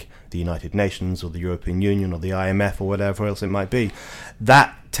like the United Nations or the European Union or the IMF or whatever else it might be.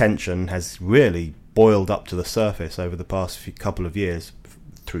 That tension has really boiled up to the surface over the past couple of years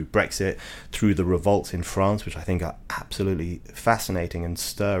through Brexit, through the revolts in France, which I think are absolutely fascinating and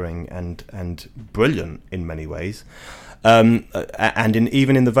stirring and brilliant in many ways. And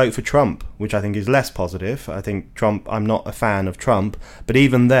even in the vote for Trump, which I think is less positive. I think Trump, I'm not a fan of Trump, but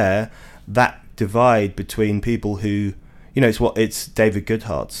even there, that divide between people who, it's David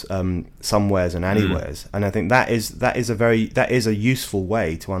Goodhart's somewheres and anywheres, and I think that is a useful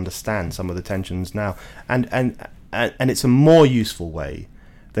way to understand some of the tensions now, and it's a more useful way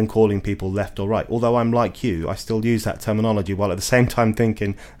than calling people left or right. Although I'm like you, I still use that terminology while at the same time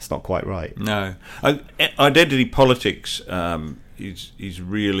thinking it's not quite right. No. Identity politics is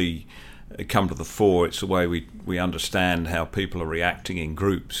really come to the fore. It's the way we understand how people are reacting in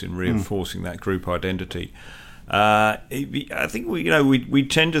groups, in reinforcing that group identity. I think we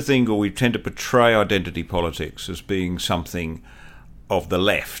tend to think, or we tend to portray identity politics as being something of the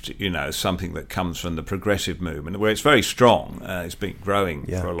left, something that comes from the progressive movement, where it's very strong. It's been growing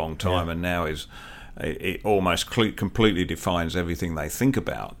for a long time, and now it almost completely defines everything they think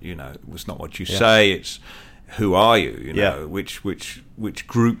about. It's not what you say; it's who are you. Which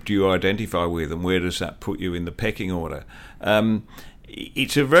group do you identify with, and where does that put you in the pecking order?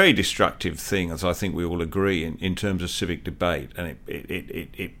 It's a very destructive thing, as I think we all agree, in terms of civic debate, and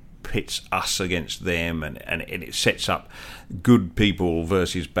it pits us against them, and it sets up good people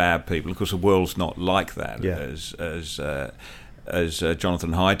versus bad people. Of course, the world's not like that, as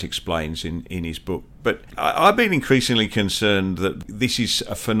Jonathan Haidt explains in his book. But I've been increasingly concerned that this is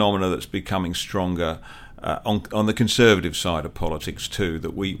a phenomena that's becoming stronger on the conservative side of politics too,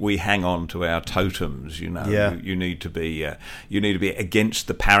 that we hang on to our totems. You know, you need to be against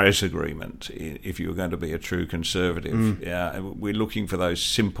the Paris Agreement if you're going to be a true conservative. We're looking for those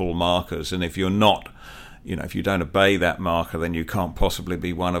simple markers, and if you're not, if you don't obey that marker, then you can't possibly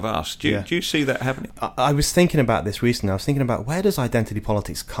be one of us. Do you see that happening? I was thinking about this recently. I was thinking about, where does identity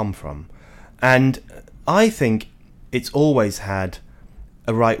politics come from? And I think it's always had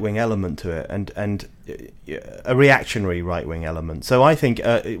a right-wing element to it, and a reactionary right-wing element. So I think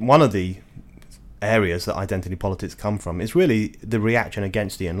one of the areas that identity politics come from is really the reaction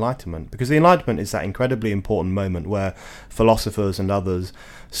against the Enlightenment, because the Enlightenment is that incredibly important moment where philosophers and others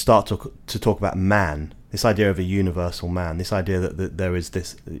start to talk about man, this idea of a universal man, this idea that there is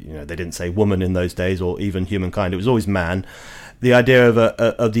this, they didn't say woman in those days or even humankind, it was always man, the idea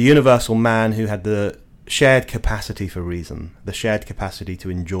of the universal man who had the shared capacity for reason, the shared capacity to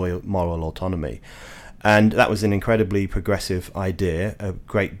enjoy moral autonomy. And that was an incredibly progressive idea, a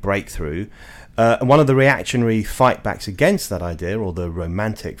great breakthrough. And one of the reactionary fightbacks against that idea, or the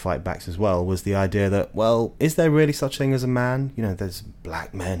romantic fightbacks as well, was the idea that, well, is there really such thing as a man? There's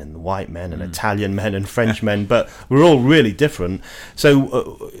black men and white men and Italian men and French men, but we're all really different.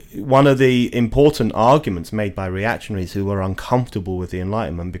 So one of the important arguments made by reactionaries who were uncomfortable with the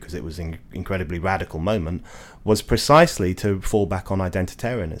Enlightenment, because it was an incredibly radical moment, was precisely to fall back on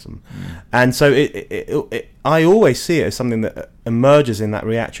identitarianism. And so I always see it as something that emerges in that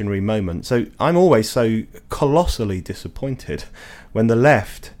reactionary moment. So I'm always so colossally disappointed when the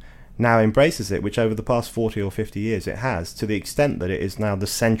left now embraces it, which over the past 40 or 50 years it has, to the extent that it is now the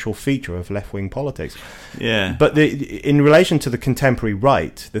central feature of left-wing politics. Yeah. But in relation to the contemporary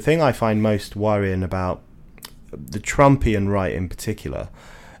right, the thing I find most worrying about the Trumpian right in particular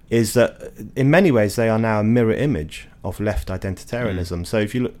is that in many ways they are now a mirror image of left identitarianism. So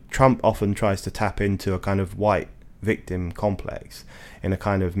if you look, Trump often tries to tap into a kind of white victim complex in a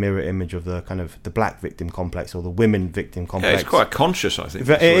kind of mirror image of the kind of the black victim complex or the women victim complex. Yeah, it's quite conscious, I think.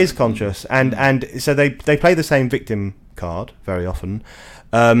 It is conscious, and so they play the same victim card very often.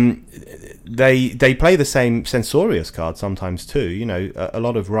 They play the same censorious card sometimes too. A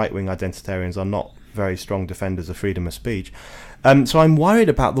lot of right-wing identitarians are not very strong defenders of freedom of speech. So I'm worried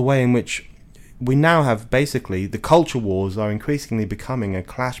about the way in which we now have basically the culture wars are increasingly becoming a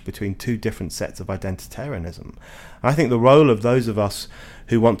clash between two different sets of identitarianism. I think the role of those of us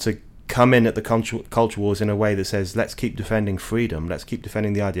who want to come in at the culture wars in a way that says, let's keep defending freedom, let's keep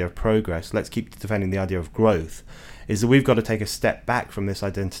defending the idea of progress, let's keep defending the idea of growth, is that we've got to take a step back from this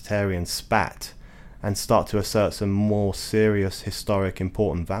identitarian spat and start to assert some more serious, historic,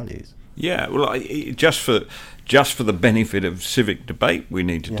 important values. Yeah, well, just for the benefit of civic debate, we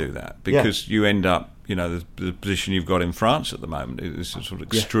need to do that, because you end up, the position you've got in France at the moment is a sort of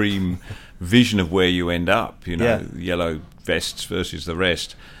extreme vision of where you end up. Yellow vests versus the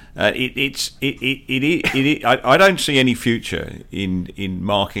rest. I don't see any future in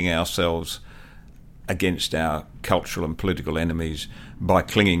marking ourselves against our cultural and political enemies by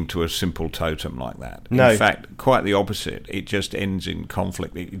clinging to a simple totem like that. No. In fact, quite the opposite. It just ends in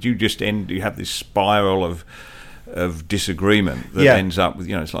conflict. You have this spiral of disagreement that ends up with,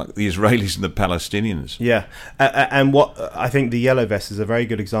 it's like the Israelis and the Palestinians. Yeah, and what I think the yellow vest is a very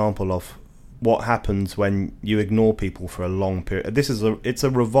good example of what happens when you ignore people for a long period. It's a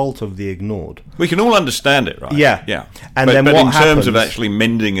revolt of the ignored. We can all understand it, right? Yeah. And but in terms of actually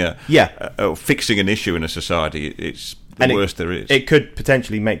mending or fixing an issue in a society, it's the worst there is. It could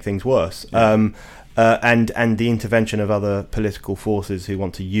potentially make things worse. Yeah. And the intervention of other political forces who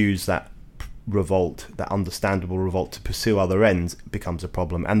want to use that revolt, that understandable revolt, to pursue other ends becomes a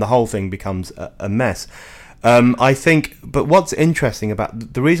problem, and the whole thing becomes a mess. I think, but what's interesting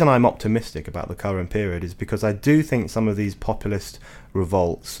about the reason I'm optimistic about the current period is because I do think some of these populist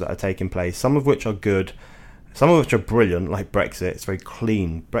revolts that are taking place, some of which are good, some of which are brilliant, like Brexit. It's very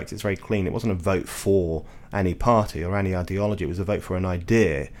clean. Brexit's very clean. It wasn't a vote for any party or any ideology. It was a vote for an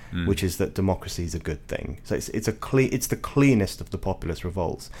idea, which is that democracy is a good thing. So it's the cleanest of the populist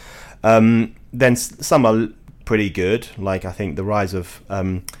revolts. Then some are pretty good, like I think the rise of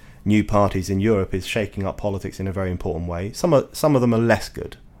new parties in Europe is shaking up politics in a very important way. Some of them are less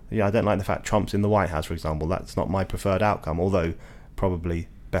good. I don't like the fact Trump's in the White House, for example. That's not my preferred outcome, although probably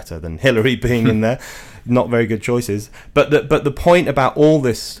better than Hillary being in there. Not very good choices. But the point about all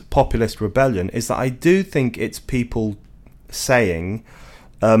this populist rebellion is that I do think it's people saying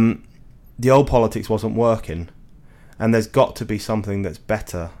the old politics wasn't working and there's got to be something that's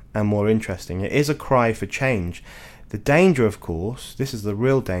better and more interesting. It is a cry for change. The danger, of course, this is the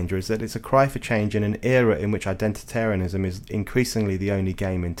real danger, is that it's a cry for change in an era in which identitarianism is increasingly the only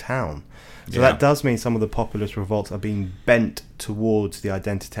game in town. So that does mean some of the populist revolts are being bent towards the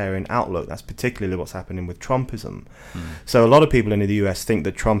identitarian outlook. That's particularly what's happening with Trumpism. So a lot of people in the US think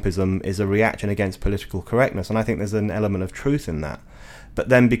that Trumpism is a reaction against political correctness, and I think there's an element of truth in that. But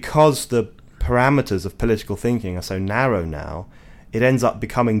then because the parameters of political thinking are so narrow now, it ends up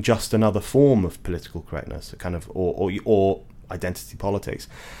becoming just another form of political correctness, kind of, or identity politics.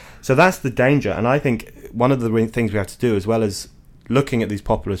 So that's the danger. And I think one of the things we have to do, as well as looking at these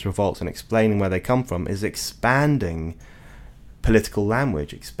populist revolts and explaining where they come from, is expanding political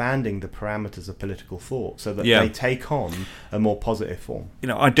language, expanding the parameters of political thought so that they take on a more positive form.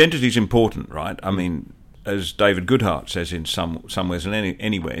 Identity is important, right? I mean, as David Goodhart says in Some Ways and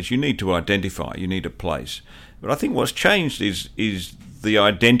Anywheres, you need to identify, you need a place. But I think what's changed is the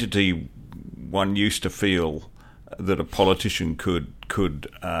identity one used to feel that a politician could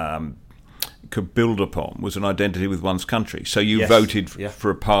build upon was an identity with one's country. So you voted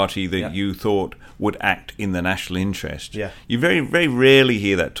for a party that you thought would act in the national interest. Yeah. You very, very rarely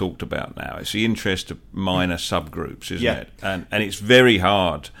hear that talked about now. It's the interest of minor subgroups, isn't it? And it's very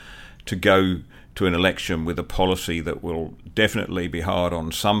hard to go to an election with a policy that will definitely be hard on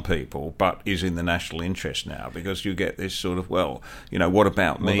some people, but is in the national interest now, because you get this sort of, what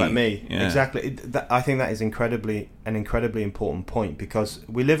about me? What about me? Yeah. Exactly. I think that is an incredibly important point, because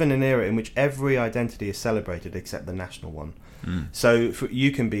we live in an era in which every identity is celebrated except the national one. So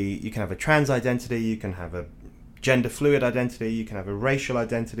you can have a trans identity, you can have a gender fluid identity, you can have a racial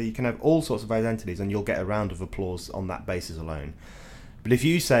identity, you can have all sorts of identities, and you'll get a round of applause on that basis alone. But if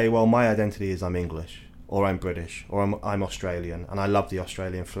you say, well, my identity is I'm English, or I'm British, or I'm Australian, and I love the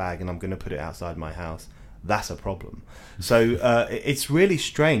Australian flag and I'm going to put it outside my house, that's a problem. So it's really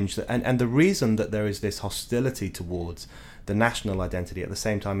strange. And the reason that there is this hostility towards the national identity at the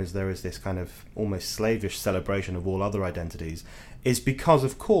same time as there is this kind of almost slavish celebration of all other identities is because,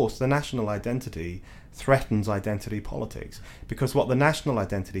 of course, the national identity threatens identity politics. Because what the national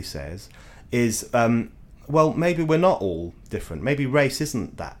identity says is... well, maybe we're not all different. Maybe race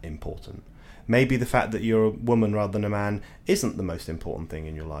isn't that important. Maybe the fact that you're a woman rather than a man isn't the most important thing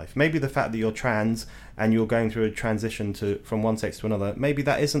in your life. Maybe the fact that you're trans and you're going through a transition from one sex to another, maybe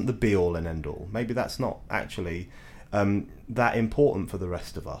that isn't the be-all and end-all. Maybe that's not actually that important for the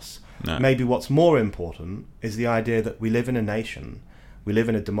rest of us. No. Maybe what's more important is the idea that we live in a nation, we live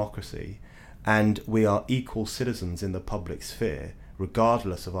in a democracy, and we are equal citizens in the public sphere,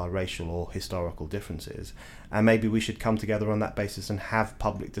 regardless of our racial or historical differences. And maybe we should come together on that basis and have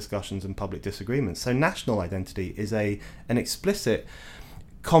public discussions and public disagreements. So national identity is an explicit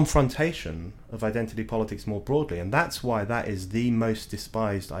confrontation of identity politics more broadly, and that's why that is the most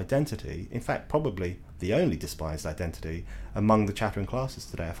despised identity, in fact probably the only despised identity among the chattering classes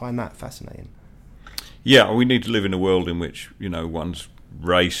today. I find that fascinating. Yeah, we need to live in a world in which, one's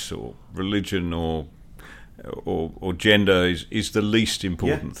race or religion or gender is the least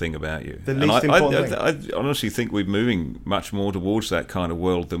important thing about you. The least important thing. I honestly think we're moving much more towards that kind of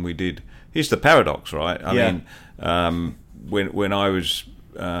world than we did. Here's the paradox, right? I mean, when I was,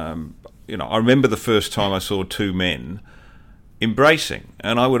 I remember the first time I saw two men embracing,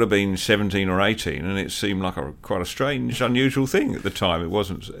 and I would have been 17 or 18, and it seemed like quite a strange, unusual thing at the time. It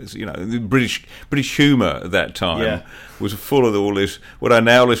wasn't, the British humour at that time was full of all this, what I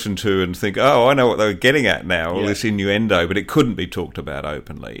now listen to and think, oh, I know what they were getting at now, all this innuendo, but it couldn't be talked about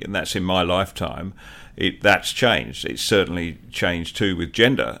openly, and that's in my lifetime. That's changed. It's certainly changed too with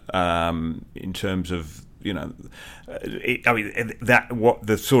gender, in terms of,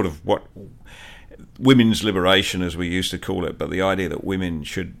 what women's liberation, as we used to call it, but the idea that women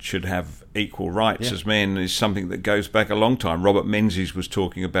should have equal rights as men is something that goes back a long time. Robert Menzies was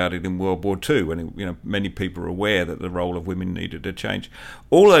talking about it in World War II, when many people are aware that the role of women needed to change.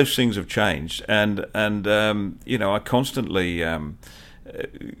 All those things have changed, and I constantly.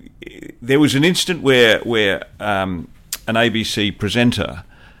 There was an instant where an ABC presenter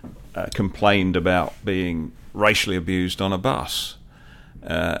complained about being racially abused on a bus.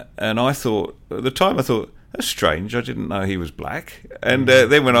 And I thought, at the time, that's strange. I didn't know he was black. And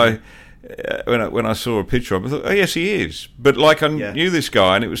then when I saw a picture of him, I thought, oh yes, he is. But I knew this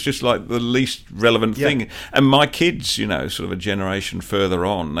guy, and it was just like the least relevant thing. And my kids, sort of a generation further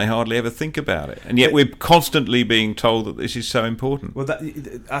on, they hardly ever think about it. And yet we're constantly being told that this is so important. Well,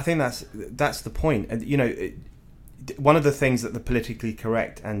 I think that's the point. And one of the things that the politically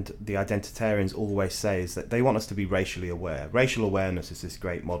correct and the identitarians always say is that they want us to be racially aware. Racial awareness is this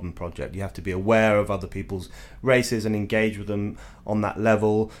great modern project. You have to be aware of other people's races and engage with them on that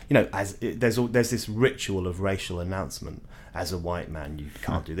level. You know, there's this ritual of racial announcement. As a white man, you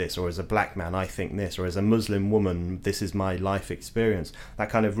can't do this, or as a black man, I think this, or as a Muslim woman, this is my life experience. That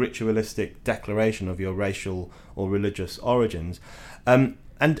kind of ritualistic declaration of your racial or religious origins. And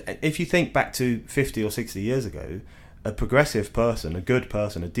if you think back to 50 or 60 years ago, a progressive person, a good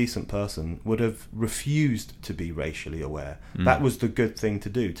person, a decent person would have refused to be racially aware. That was the good thing to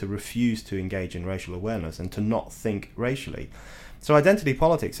do, to refuse to engage in racial awareness and to not think racially. So identity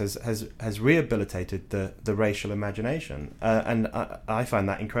politics has rehabilitated the racial imagination, and I find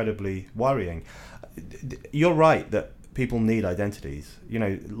that incredibly worrying. You're right that people need identities. You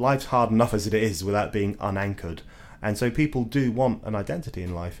know, life's hard enough as it is without being unanchored, and so people do want an identity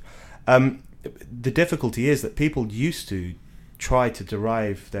in life. The difficulty is that people used to try to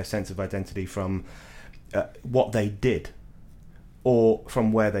derive their sense of identity from what they did or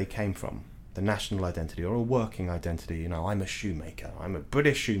from where they came from. The national identity or a working identity. You know, I'm a shoemaker. I'm a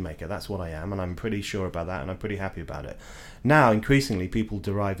British shoemaker. That's what I am, and I'm pretty sure about that, and I'm pretty happy about it. Now, increasingly, people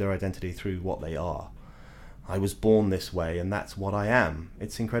derive their identity through what they are. I was born this way, and that's what I am.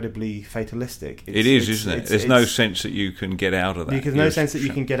 It's incredibly fatalistic. Isn't it? There's no sense that you can get out of that. There's no sense that you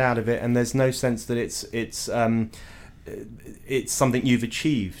can get out of it, and there's no sense that it's something you've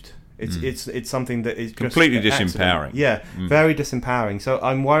achieved. It's something that is completely just disempowering. Yeah, very disempowering. So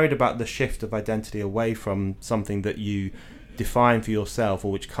I'm worried about the shift of identity away from something that you define for yourself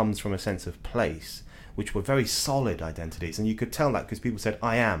or which comes from a sense of place, which were very solid identities. And you could tell that because people said,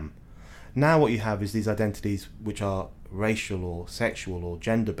 I am. Now what you have is these identities which are racial or sexual or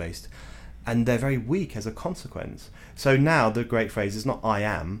gender-based, and they're very weak as a consequence. So now the great phrase is not I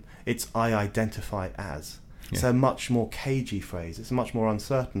am, it's I identify as. It's a much more cagey phrase. It's much more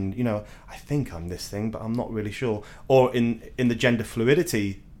uncertain. You know, I think I'm this thing, but I'm not really sure. Or in the gender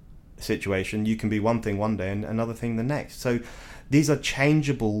fluidity situation, you can be one thing one day and another thing the next. So these are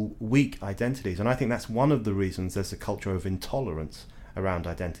changeable, weak identities. And I think that's one of the reasons there's a culture of intolerance around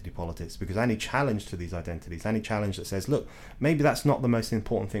identity politics, because any challenge to these identities, any challenge that says, look, maybe that's not the most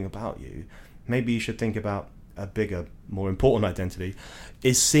important thing about you, maybe you should think about a bigger, more important identity,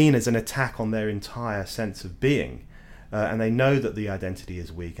 is seen as an attack on their entire sense of being. And they know that the identity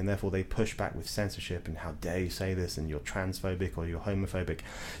is weak, and therefore they push back with censorship and how dare you say this, and you're transphobic or you're homophobic.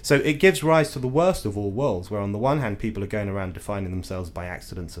 So it gives rise to the worst of all worlds, where on the one hand people are going around defining themselves by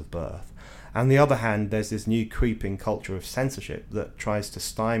accidents of birth, and on the other hand there's this new creeping culture of censorship that tries to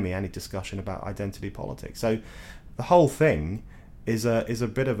stymie any discussion about identity politics. So the whole thing is a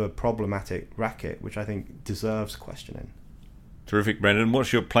bit of a problematic racket, which I think deserves questioning. Terrific, Brendan.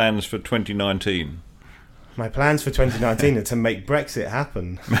 What's your plans for 2019? My plans for 2019 are to make Brexit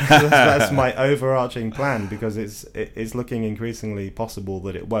happen. That's my overarching plan, because it's looking increasingly possible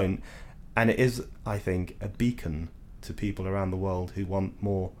that it won't. And it is, I think, a beacon to people around the world who want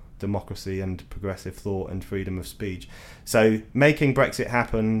more democracy and progressive thought and freedom of speech. So making Brexit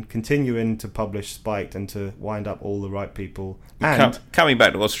happen, continuing to publish Spiked and to wind up all the right people, and coming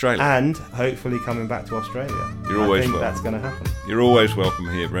back to Australia, and hopefully coming back to Australia. You're always welcome. welcome. That's going to happen. You're always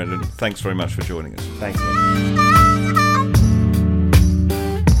welcome here, Brendan. Thanks very much for joining us. Thanks, Nick.